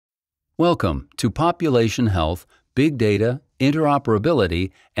Welcome to Population Health, Big Data,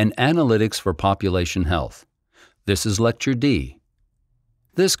 Interoperability, and Analytics for Population Health. This is Lecture D.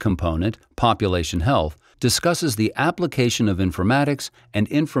 This component, Population Health, discusses the application of informatics and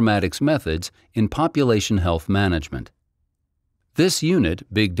informatics methods in population health management. This unit,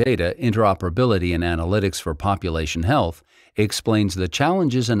 Big Data, Interoperability, and Analytics for Population Health, explains the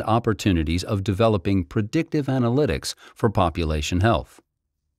challenges and opportunities of developing predictive analytics for population health.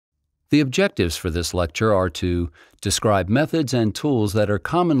 The objectives for this lecture are to describe methods and tools that are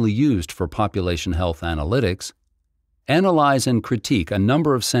commonly used for population health analytics, analyze and critique a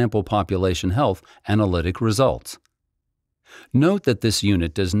number of sample population health analytic results. Note that this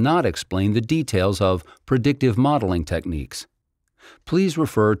unit does not explain the details of predictive modeling techniques. Please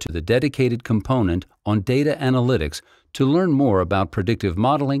refer to the dedicated component on data analytics to learn more about predictive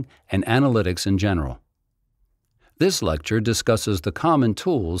modeling and analytics in general. This lecture discusses the common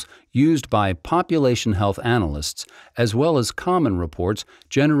tools used by population health analysts as well as common reports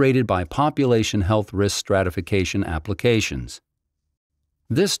generated by population health risk stratification applications.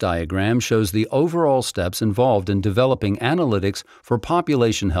 This diagram shows the overall steps involved in developing analytics for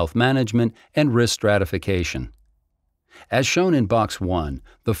population health management and risk stratification. As shown in Box 1,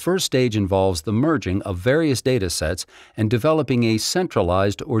 the first stage involves the merging of various data sets and developing a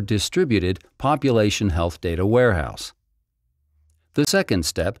centralized or distributed population health data warehouse. The second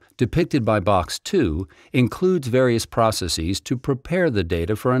step, depicted by Box 2, includes various processes to prepare the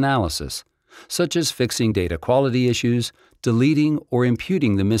data for analysis, such as fixing data quality issues, deleting or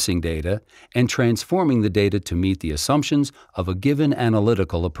imputing the missing data, and transforming the data to meet the assumptions of a given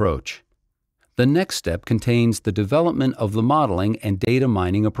analytical approach. The next step contains the development of the modeling and data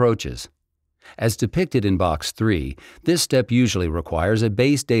mining approaches. As depicted in Box 3, this step usually requires a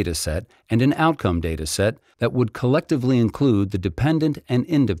base data set and an outcome data set that would collectively include the dependent and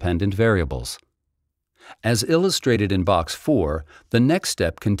independent variables. As illustrated in Box 4, the next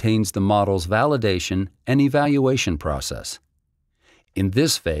step contains the model's validation and evaluation process. In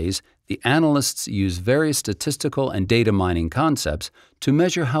this phase, the analysts use various statistical and data mining concepts to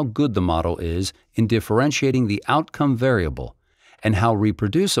measure how good the model is in differentiating the outcome variable and how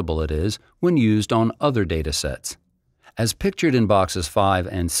reproducible it is when used on other data sets. As pictured in Boxes 5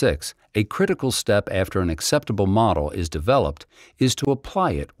 and 6, a critical step after an acceptable model is developed is to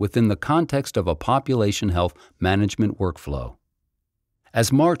apply it within the context of a population health management workflow.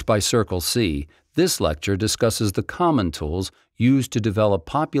 As marked by Circle C, this lecture discusses the common tools used to develop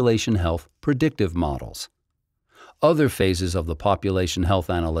population health predictive models. Other phases of the population health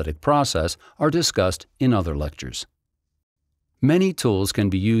analytic process are discussed in other lectures. Many tools can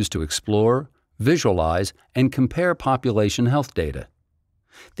be used to explore, visualize, and compare population health data.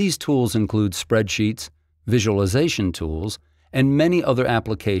 These tools include spreadsheets, visualization tools, and many other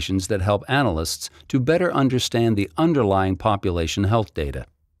applications that help analysts to better understand the underlying population health data.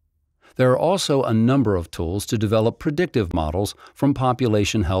 There are also a number of tools to develop predictive models from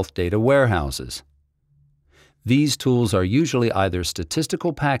population health data warehouses. These tools are usually either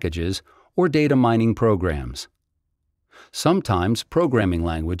statistical packages or data mining programs. Sometimes programming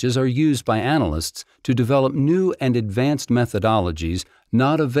languages are used by analysts to develop new and advanced methodologies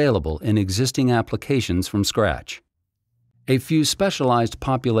not available in existing applications from scratch. A few specialized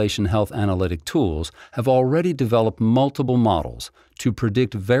population health analytic tools have already developed multiple models to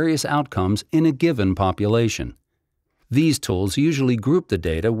predict various outcomes in a given population. These tools usually group the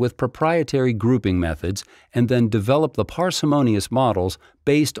data with proprietary grouping methods and then develop the parsimonious models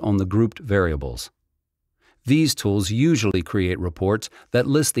based on the grouped variables. These tools usually create reports that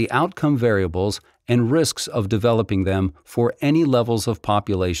list the outcome variables and risks of developing them for any levels of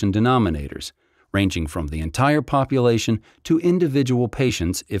population denominators, ranging from the entire population to individual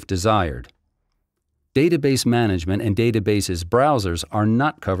patients if desired. Database management and databases browsers are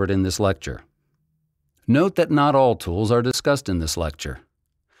not covered in this lecture. Note that not all tools are discussed in this lecture.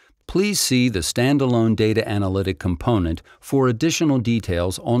 Please see the standalone data analytic component for additional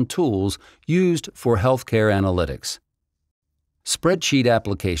details on tools used for healthcare analytics. Spreadsheet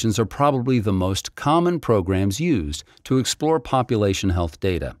applications are probably the most common programs used to explore population health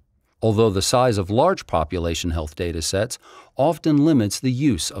data, although the size of large population health data sets often limits the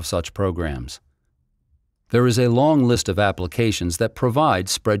use of such programs. There is a long list of applications that provide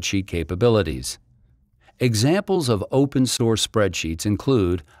spreadsheet capabilities. Examples of open-source spreadsheets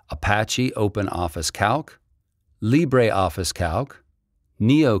include Apache OpenOffice Calc, LibreOffice Calc,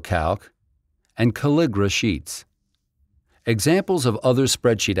 NeoCalc, and Calligra Sheets. Examples of other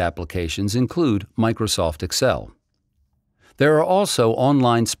spreadsheet applications include Microsoft Excel. There are also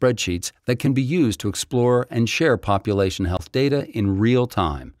online spreadsheets that can be used to explore and share population health data in real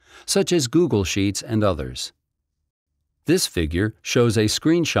time, such as Google Sheets and others. This figure shows a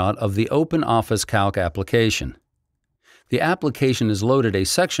screenshot of the OpenOffice Calc application. The application has loaded a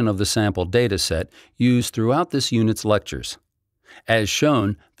section of the sample dataset used throughout this unit's lectures. As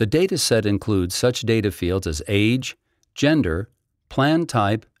shown, the dataset includes such data fields as age, gender, plan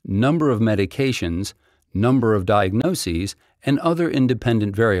type, number of medications, number of diagnoses, and other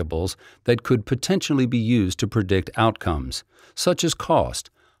independent variables that could potentially be used to predict outcomes, such as cost,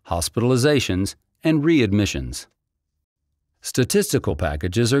 hospitalizations, and readmissions. Statistical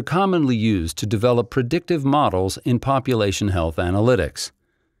packages are commonly used to develop predictive models in population health analytics.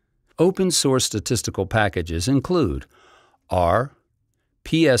 Open-source statistical packages include R,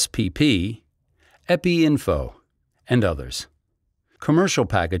 PSPP, EpiInfo, and others. Commercial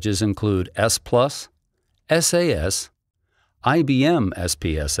packages include S+, SAS, IBM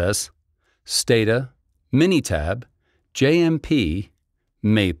SPSS, Stata, Minitab, JMP,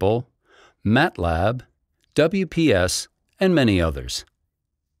 Maple, MATLAB, WPS, and many others.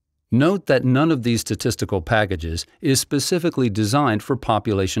 Note that none of these statistical packages is specifically designed for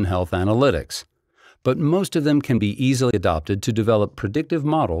population health analytics, but most of them can be easily adopted to develop predictive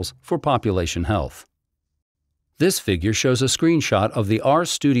models for population health. This figure shows a screenshot of the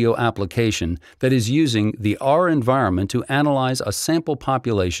RStudio application that is using the R environment to analyze a sample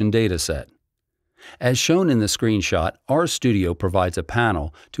population dataset. As shown in the screenshot, RStudio provides a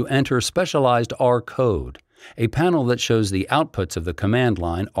panel to enter specialized R code, a panel that shows the outputs of the command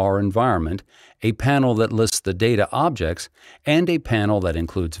line R environment, a panel that lists the data objects, and a panel that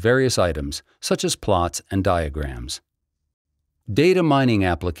includes various items, such as plots and diagrams. Data mining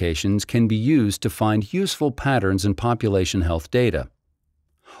applications can be used to find useful patterns in population health data.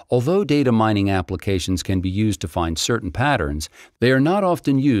 Although data mining applications can be used to find certain patterns, they are not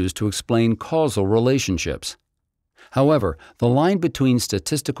often used to explain causal relationships. However, the line between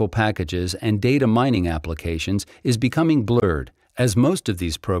statistical packages and data mining applications is becoming blurred, as most of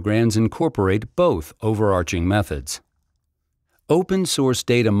these programs incorporate both overarching methods. Open-source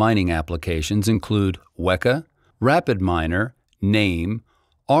data mining applications include Weka, RapidMiner, Name,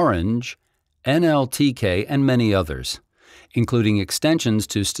 Orange, NLTK, and many others, including extensions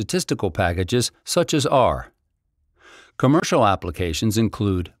to statistical packages such as R. Commercial applications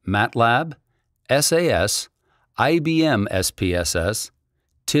include MATLAB, SAS, IBM SPSS,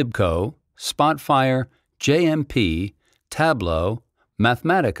 TIBCO, Spotfire, JMP, Tableau,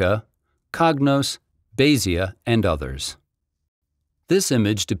 Mathematica, Cognos, Bayesian, and others. This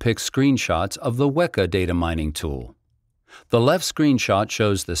image depicts screenshots of the Weka data mining tool. The left screenshot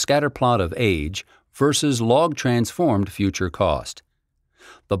shows the scatterplot of age versus log-transformed future cost.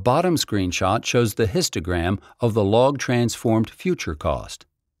 The bottom screenshot shows the histogram of the log-transformed future cost.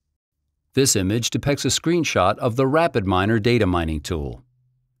 This image depicts a screenshot of the RapidMiner data mining tool.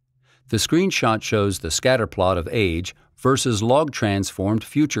 The screenshot shows the scatterplot of age versus log-transformed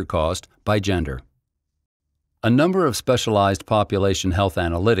future cost by gender. A number of specialized population health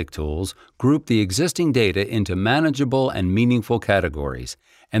analytic tools group the existing data into manageable and meaningful categories,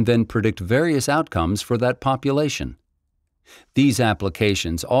 and then predict various outcomes for that population. These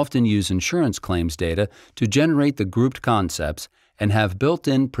applications often use insurance claims data to generate the grouped concepts and have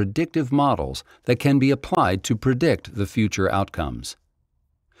built-in predictive models that can be applied to predict the future outcomes.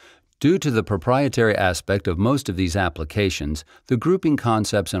 Due to the proprietary aspect of most of these applications, the grouping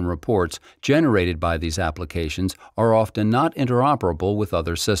concepts and reports generated by these applications are often not interoperable with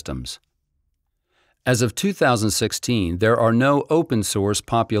other systems. As of 2016, there are no open-source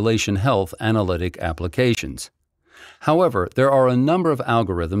population health analytic applications. However, there are a number of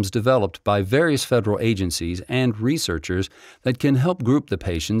algorithms developed by various federal agencies and researchers that can help group the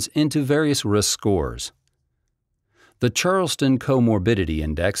patients into various risk scores. The Charleston Comorbidity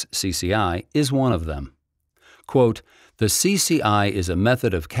Index, CCI, is one of them. Quote, "The CCI is a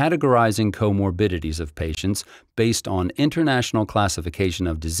method of categorizing comorbidities of patients based on International Classification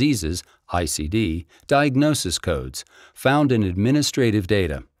of Diseases, ICD, diagnosis codes found in administrative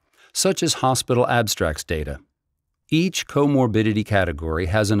data, such as hospital abstracts data. Each comorbidity category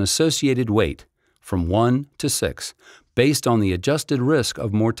has an associated weight, from 1 to 6, based on the adjusted risk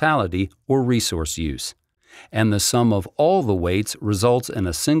of mortality or resource use, and the sum of all the weights results in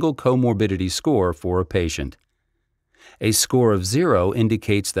a single comorbidity score for a patient. A score of 0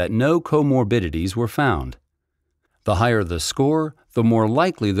 indicates that no comorbidities were found. The higher the score, the more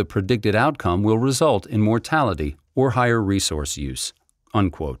likely the predicted outcome will result in mortality or higher resource use."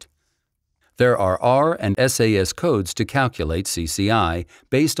 Unquote. There are R and SAS codes to calculate CCI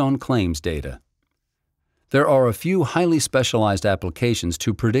based on claims data. There are a few highly specialized applications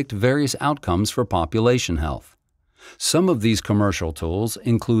to predict various outcomes for population health. Some of these commercial tools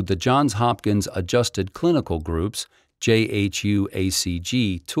include the Johns Hopkins Adjusted Clinical Groups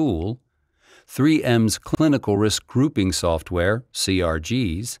JHU-ACG tool, 3M's Clinical Risk Grouping Software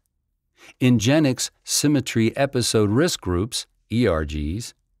CRGs, Ingenix Symmetry Episode Risk Groups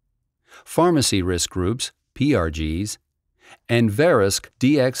ERGs, Pharmacy Risk Groups PRGs, and Verisk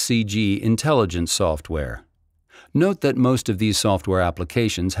DXCG Intelligence Software. Note that most of these software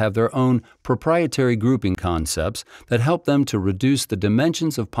applications have their own proprietary grouping concepts that help them to reduce the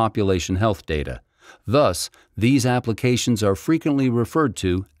dimensions of population health data. Thus, these applications are frequently referred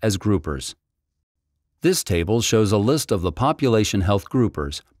to as groupers. This table shows a list of the population health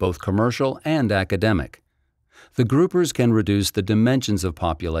groupers, both commercial and academic. The groupers can reduce the dimensions of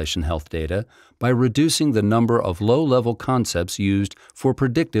population health data by reducing the number of low-level concepts used for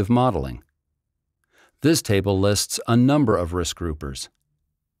predictive modeling. This table lists a number of risk groupers.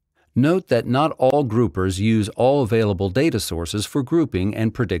 Note that not all groupers use all available data sources for grouping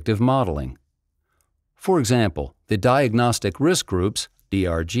and predictive modeling. For example, the diagnostic risk groups,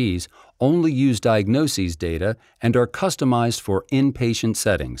 DRGs, only use diagnoses data and are customized for inpatient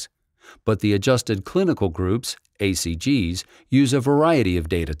settings, but the adjusted clinical groups, ACGs, use a variety of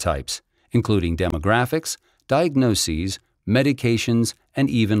data types, including demographics, diagnoses, medications, and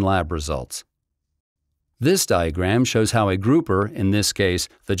even lab results. This diagram shows how a grouper, in this case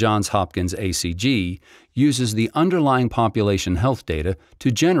the Johns Hopkins ACG, uses the underlying population health data to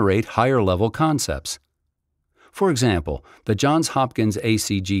generate higher-level concepts. For example, the Johns Hopkins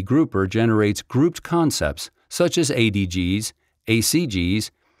ACG grouper generates grouped concepts such as ADGs, ACGs,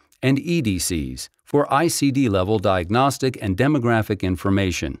 and EDCs for ICD-level diagnostic and demographic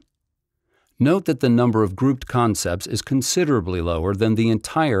information. Note that the number of grouped concepts is considerably lower than the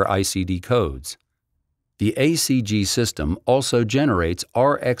entire ICD codes. The ACG system also generates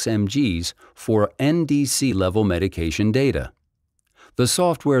RxMGs for NDC-level medication data. The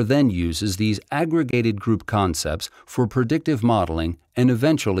software then uses these aggregated group concepts for predictive modeling and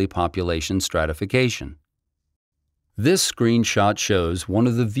eventually population stratification. This screenshot shows one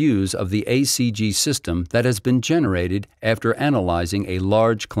of the views of the ACG system that has been generated after analyzing a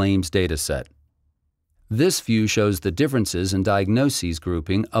large claims dataset. This view shows the differences in diagnoses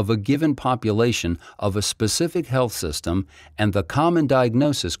grouping of a given population of a specific health system and the common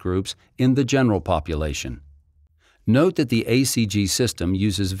diagnosis groups in the general population. Note that the ACG system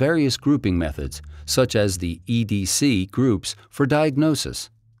uses various grouping methods, such as the EDC groups for diagnosis,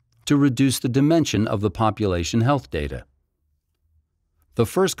 to reduce the dimension of the population health data. The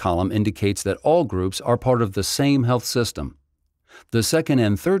first column indicates that all groups are part of the same health system. The second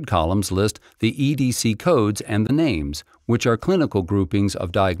and third columns list the EDC codes and the names, which are clinical groupings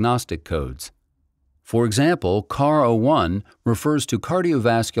of diagnostic codes. For example, CAR-01 refers to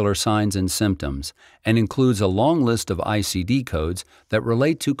cardiovascular signs and symptoms and includes a long list of ICD codes that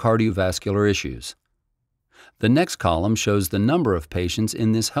relate to cardiovascular issues. The next column shows the number of patients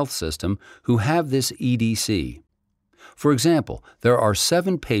in this health system who have this EDC. For example, there are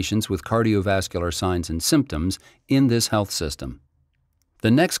 7 patients with cardiovascular signs and symptoms in this health system.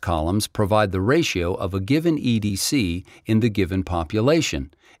 The next columns provide the ratio of a given EDC in the given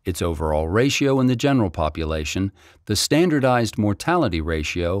population, its overall ratio in the general population, the standardized mortality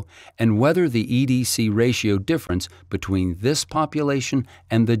ratio, and whether the EDC ratio difference between this population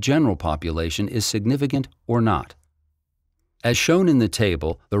and the general population is significant or not. As shown in the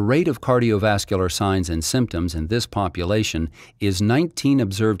table, the rate of cardiovascular signs and symptoms in this population is 19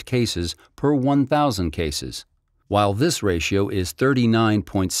 observed cases per 1,000 cases, while this ratio is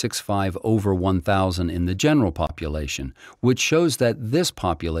 39.65 over 1,000 in the general population, which shows that this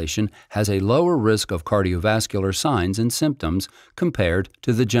population has a lower risk of cardiovascular signs and symptoms compared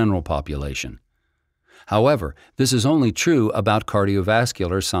to the general population. However, this is only true about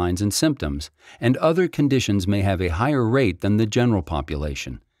cardiovascular signs and symptoms, and other conditions may have a higher rate than the general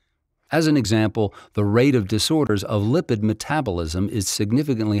population. As an example, the rate of disorders of lipid metabolism is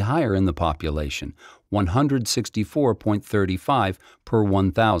significantly higher in the population, 164.35 per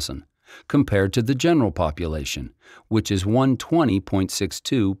 1,000, compared to the general population, which is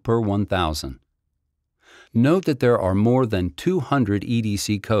 120.62 per 1,000. Note that there are more than 200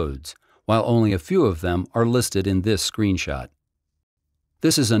 EDC codes, while only a few of them are listed in this screenshot.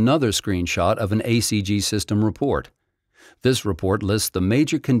 This is another screenshot of an ACG system report. This report lists the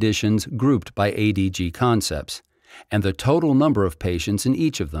major conditions grouped by ADG concepts, and the total number of patients in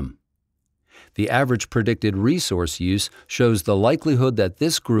each of them. The average predicted resource use shows the likelihood that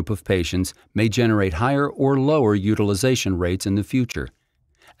this group of patients may generate higher or lower utilization rates in the future.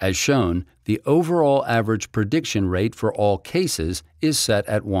 As shown, the overall average prediction rate for all cases is set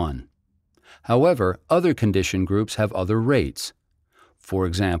at 1. However, other condition groups have other rates. For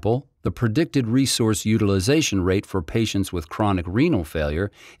example, the predicted resource utilization rate for patients with chronic renal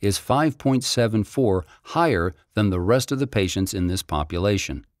failure is 5.74 higher than the rest of the patients in this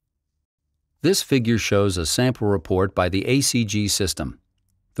population. This figure shows a sample report by the ACG system.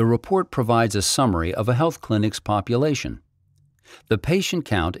 The report provides a summary of a health clinic's population. The patient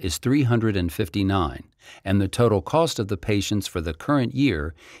count is 359, and the total cost of the patients for the current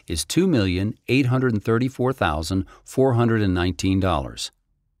year is $2,834,419.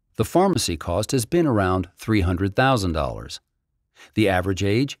 The pharmacy cost has been around $300,000. The average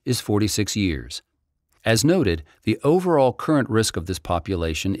age is 46 years. As noted, the overall current risk of this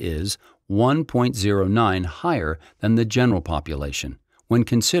population is 1.09 higher than the general population when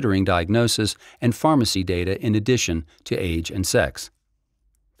considering diagnosis and pharmacy data in addition to age and sex.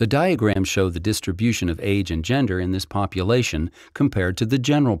 The diagrams show the distribution of age and gender in this population compared to the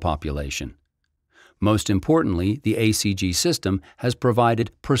general population. Most importantly, the ACG system has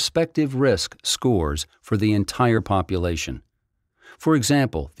provided prospective risk scores for the entire population. For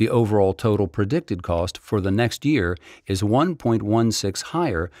example, the overall total predicted cost for the next year is 1.16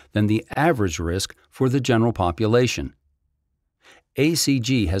 higher than the average risk for the general population.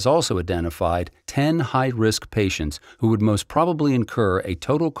 ACG has also identified 10 high-risk patients who would most probably incur a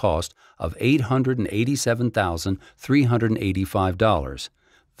total cost of $887,385,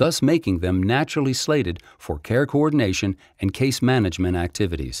 thus making them naturally slated for care coordination and case management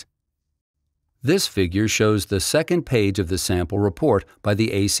activities. This figure shows the second page of the sample report by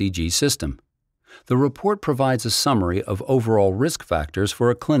the ACG system. The report provides a summary of overall risk factors for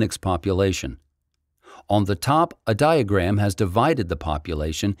a clinic's population. On the top, a diagram has divided the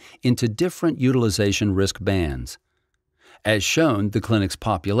population into different utilization risk bands. As shown, the clinic's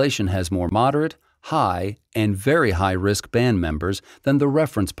population has more moderate, high, and very high risk band members than the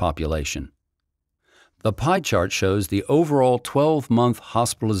reference population. The pie chart shows the overall 12-month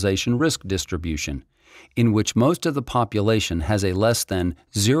hospitalization risk distribution, in which most of the population has a less than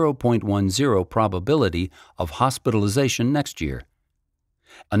 0.10 probability of hospitalization next year.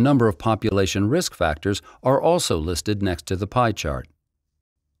 A number of population risk factors are also listed next to the pie chart.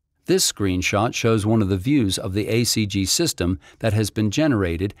 This screenshot shows one of the views of the ACG system that has been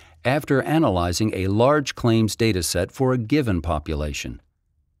generated after analyzing a large claims dataset for a given population.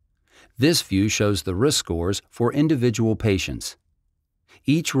 This view shows the risk scores for individual patients.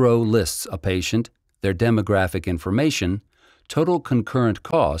 Each row lists a patient, their demographic information, total concurrent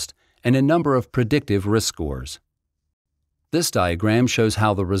cost, and a number of predictive risk scores. This diagram shows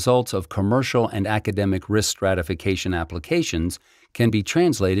how the results of commercial and academic risk stratification applications can be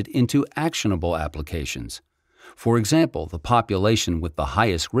translated into actionable applications. For example, the population with the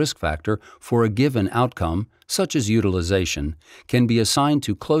highest risk factor for a given outcome, such as utilization, can be assigned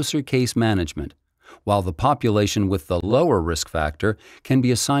to closer case management, while the population with the lower risk factor can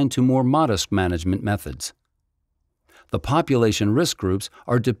be assigned to more modest management methods. The population risk groups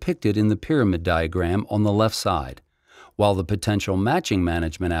are depicted in the pyramid diagram on the left side, while the potential matching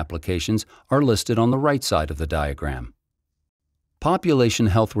management applications are listed on the right side of the diagram. Population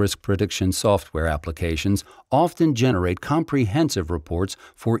health risk prediction software applications often generate comprehensive reports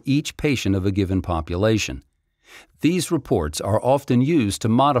for each patient of a given population. These reports are often used to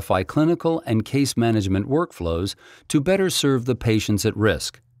modify clinical and case management workflows to better serve the patients at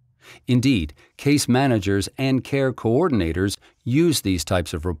risk. Indeed, case managers and care coordinators use these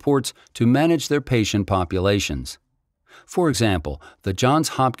types of reports to manage their patient populations. For example, the Johns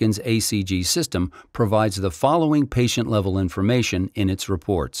Hopkins ACG system provides the following patient-level information in its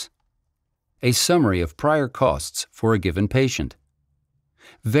reports: a summary of prior costs for a given patient,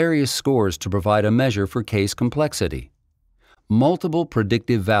 various scores to provide a measure for case complexity, multiple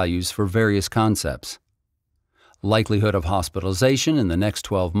predictive values for various concepts, likelihood of hospitalization in the next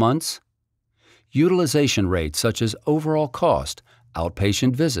 12 months, utilization rates such as overall cost,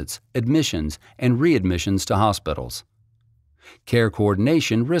 outpatient visits, admissions, and readmissions to hospitals, care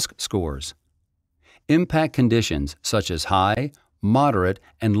coordination risk scores, impact conditions such as high, moderate,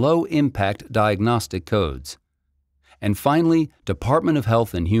 and low impact diagnostic codes, and finally, Department of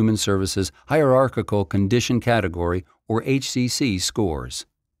Health and Human Services Hierarchical Condition Category or HCC scores.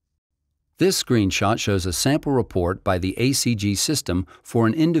 This screenshot shows a sample report by the ACG system for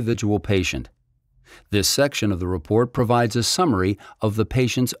an individual patient. This section of the report provides a summary of the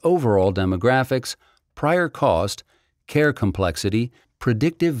patient's overall demographics, prior cost, care complexity,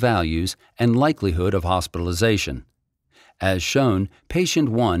 predictive values, and likelihood of hospitalization. As shown, patient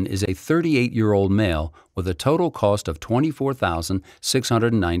 1 is a 38-year-old male with a total cost of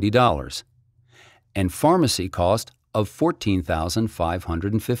 $24,690 and pharmacy cost of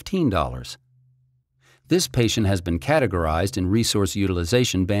 $14,515. This patient has been categorized in Resource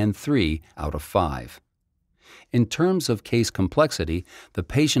Utilization Band 3 out of 5. In terms of case complexity, the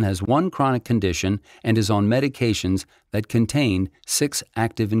patient has one chronic condition and is on medications that contain 6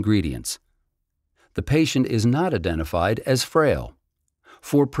 active ingredients. The patient is not identified as frail.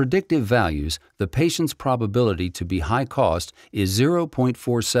 For predictive values, the patient's probability to be high cost is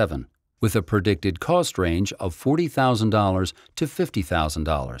 0.47, with a predicted cost range of $40,000 to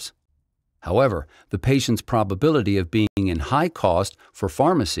 $50,000. However, the patient's probability of being in high cost for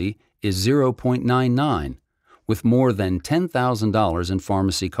pharmacy is 0.99, with more than $10,000 in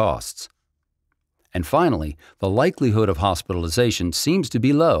pharmacy costs. And finally, the likelihood of hospitalization seems to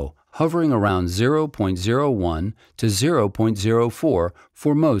be low, hovering around 0.01 to 0.04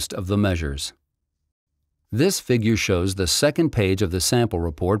 for most of the measures. This figure shows the second page of the sample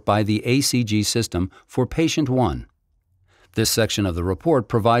report by the ACG system for patient 1. This section of the report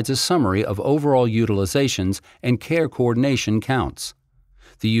provides a summary of overall utilizations and care coordination counts.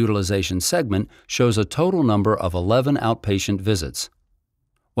 The utilization segment shows a total number of 11 outpatient visits,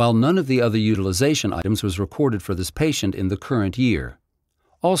 while none of the other utilization items was recorded for this patient in the current year.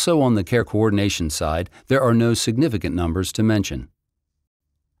 Also on the care coordination side, there are no significant numbers to mention.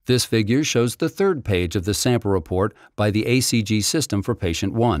 This figure shows the third page of the sample report by the ACG system for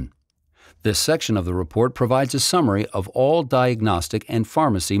patient 1. This section of the report provides a summary of all diagnostic and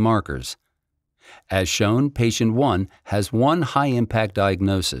pharmacy markers. As shown, patient 1 has one high-impact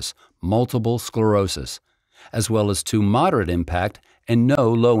diagnosis, multiple sclerosis, as well as 2 moderate-impact and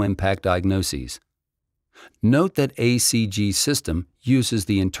no low-impact diagnoses. Note that ACG system uses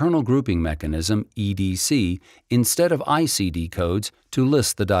the internal grouping mechanism, EDC, instead of ICD codes to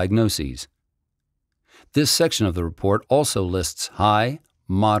list the diagnoses. This section of the report also lists high,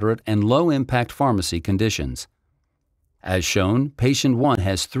 moderate, and low-impact pharmacy conditions. As shown, patient 1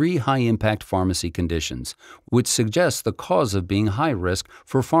 has 3 high-impact pharmacy conditions, which suggests the cause of being high risk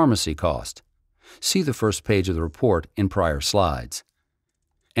for pharmacy cost. See the first page of the report in prior slides.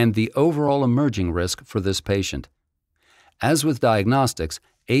 And the overall emerging risk for this patient. As with diagnostics,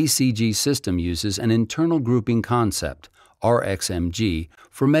 ACG system uses an internal grouping concept, RxMG,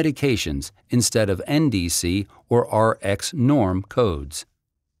 for medications instead of NDC or Rx norm codes.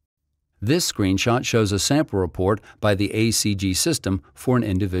 This screenshot shows a sample report by the ACG system for an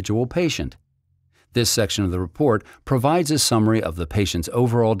individual patient. This section of the report provides a summary of the patient's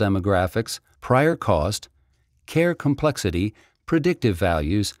overall demographics, prior cost, care complexity, predictive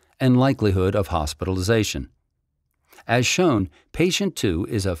values, and likelihood of hospitalization. As shown, patient 2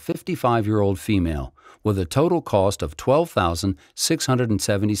 is a 55-year-old female with a total cost of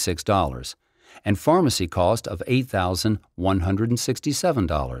 $12,676 and pharmacy cost of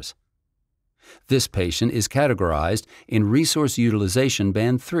 $8,167. This patient is categorized in Resource Utilization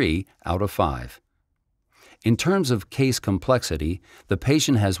Band 3 out of 5. In terms of case complexity, the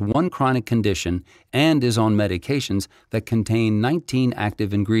patient has one chronic condition and is on medications that contain 19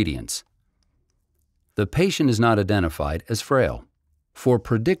 active ingredients. The patient is not identified as frail. For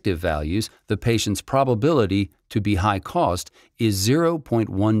predictive values, the patient's probability to be high cost is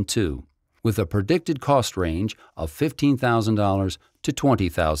 0.12, with a predicted cost range of $15,000 to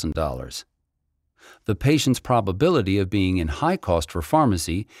 $20,000. The patient's probability of being in high cost for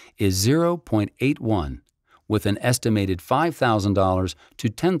pharmacy is 0.81, with an estimated $5,000 to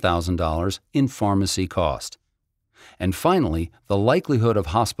 $10,000 in pharmacy cost. And finally, the likelihood of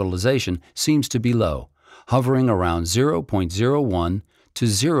hospitalization seems to be low, hovering around 0.01 to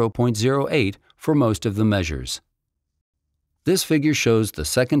 0.08 for most of the measures. This figure shows the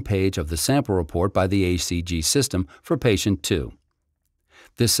second page of the sample report by the ACG system for patient 2.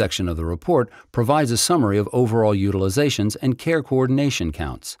 This section of the report provides a summary of overall utilizations and care coordination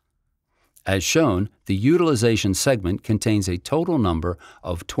counts. As shown, the utilization segment contains a total number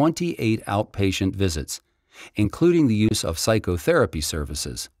of 28 outpatient visits, including the use of psychotherapy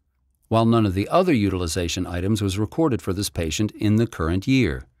services, while none of the other utilization items was recorded for this patient in the current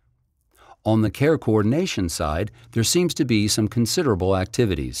year. On the care coordination side, there seems to be some considerable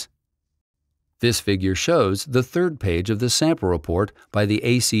activities. This figure shows the third page of the sample report by the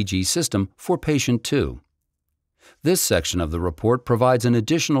ACG system for patient 2. This section of the report provides an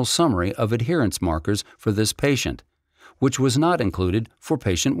additional summary of adherence markers for this patient, which was not included for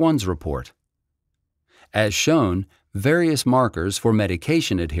patient 1's report. As shown, various markers for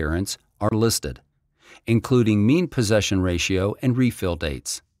medication adherence are listed, including mean possession ratio and refill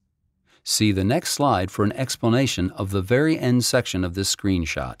dates. See the next slide for an explanation of the very end section of this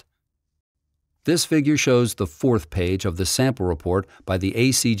screenshot. This figure shows the fourth page of the sample report by the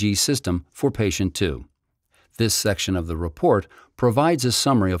ACG system for patient 2. This section of the report provides a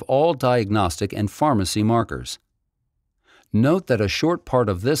summary of all diagnostic and pharmacy markers. Note that a short part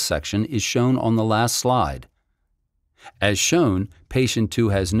of this section is shown on the last slide. As shown, patient 2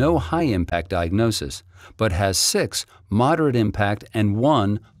 has no high-impact diagnosis, but has 6 moderate-impact and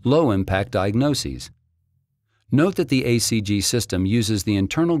 1 low-impact diagnoses. Note that the ACG system uses the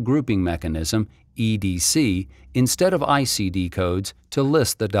internal grouping mechanism, EDC, instead of ICD codes to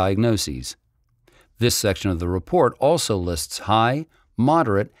list the diagnoses. This section of the report also lists high,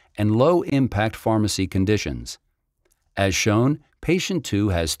 moderate, and low-impact pharmacy conditions. As shown, patient 2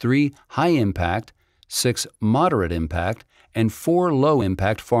 has 3 high-impact, 6 moderate-impact, and 4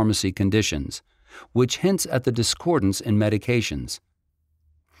 low-impact pharmacy conditions, which hints at the discordance in medications.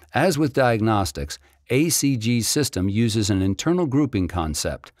 As with diagnostics, ACG's system uses an internal grouping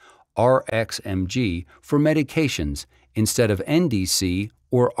concept, RxMG, for medications instead of NDC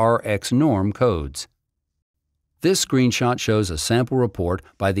or Rx norm codes. This screenshot shows a sample report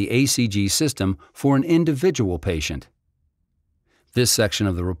by the ACG system for an individual patient. This section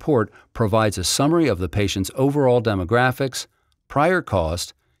of the report provides a summary of the patient's overall demographics, prior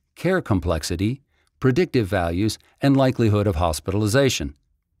cost, care complexity, predictive values, and likelihood of hospitalization.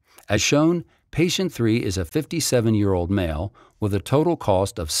 As shown, patient 3 is a 57-year-old male with a total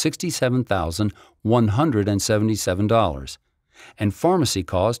cost of $67,177 and pharmacy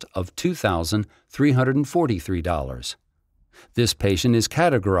cost of $2,343. This patient is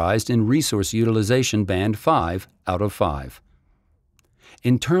categorized in Resource Utilization Band 5 out of 5.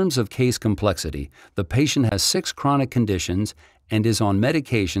 In terms of case complexity, the patient has 6 chronic conditions and is on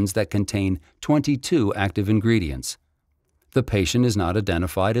medications that contain 22 active ingredients. The patient is not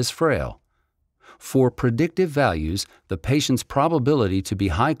identified as frail. For predictive values, the patient's probability to be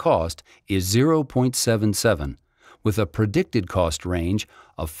high cost is 0.77, with a predicted cost range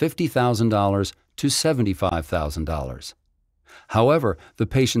of $50,000 to $75,000. However, the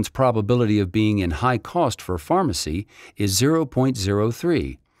patient's probability of being in high cost for pharmacy is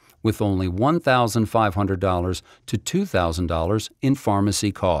 0.03, with only $1,500 to $2,000 in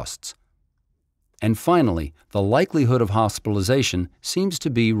pharmacy costs. And finally, the likelihood of hospitalization seems to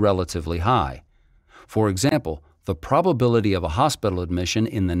be relatively high. For example, the probability of a hospital admission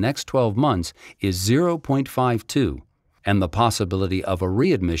in the next 12 months is 0.52, and the possibility of a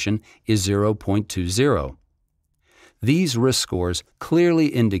readmission is 0.20. These risk scores clearly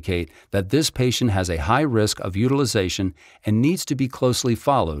indicate that this patient has a high risk of utilization and needs to be closely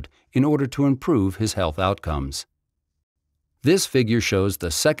followed in order to improve his health outcomes. This figure shows the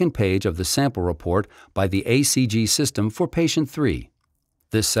second page of the sample report by the ACG system for patient 3.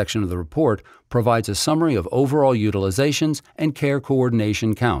 This section of the report provides a summary of overall utilizations and care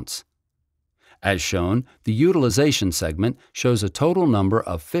coordination counts. As shown, the utilization segment shows a total number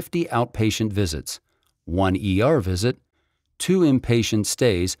of 50 outpatient visits, 1 ER visit, 2 inpatient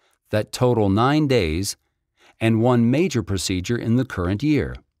stays that total 9 days, and 1 major procedure in the current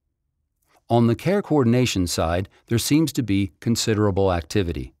year. On the care coordination side, there seems to be considerable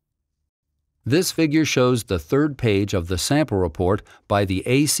activity. This figure shows the third page of the sample report by the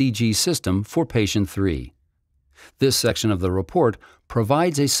ACG system for patient 3. This section of the report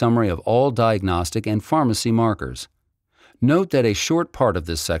provides a summary of all diagnostic and pharmacy markers. Note that a short part of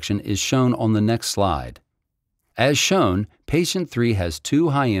this section is shown on the next slide. As shown, patient 3 has 2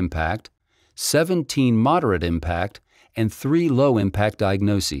 high-impact, 17 moderate-impact, and 3 low-impact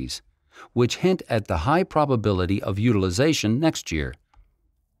diagnoses, which hint at the high probability of utilization next year.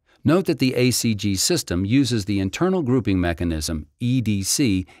 Note that the ACG system uses the internal grouping mechanism,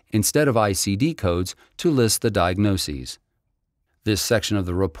 EDC, instead of ICD codes to list the diagnoses. This section of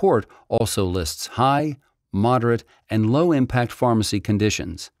the report also lists high, moderate, and low-impact pharmacy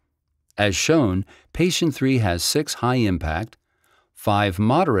conditions. As shown, patient 3 has 6 high-impact, 5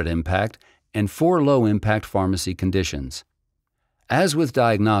 moderate-impact, and 4 low-impact pharmacy conditions. As with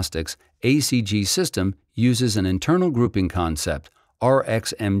diagnostics, ACG system uses an internal grouping concept,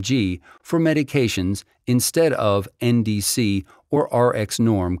 RxMG, for medications instead of NDC or Rx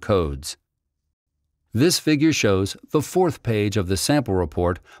norm codes. This figure shows the fourth page of the sample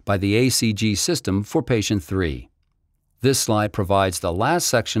report by the ACG system for patient 3. This slide provides the last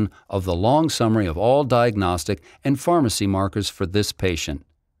section of the long summary of all diagnostic and pharmacy markers for this patient,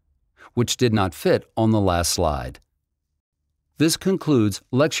 which did not fit on the last slide. This concludes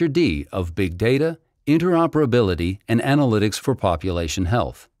Lecture D of Big Data, Interoperability, and Analytics for Population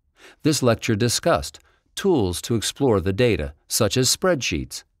Health. This lecture discussed tools to explore the data, such as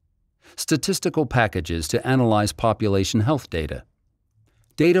spreadsheets, statistical packages to analyze population health data,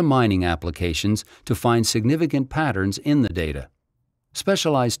 data mining applications to find significant patterns in the data,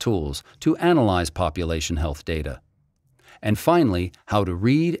 specialized tools to analyze population health data, and finally, how to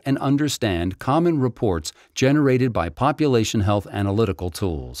read and understand common reports generated by population health analytical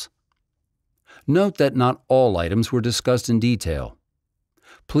tools. Note that not all items were discussed in detail.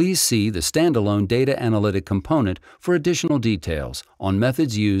 Please see the standalone data analytic component for additional details on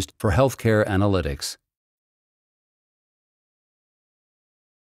methods used for healthcare analytics.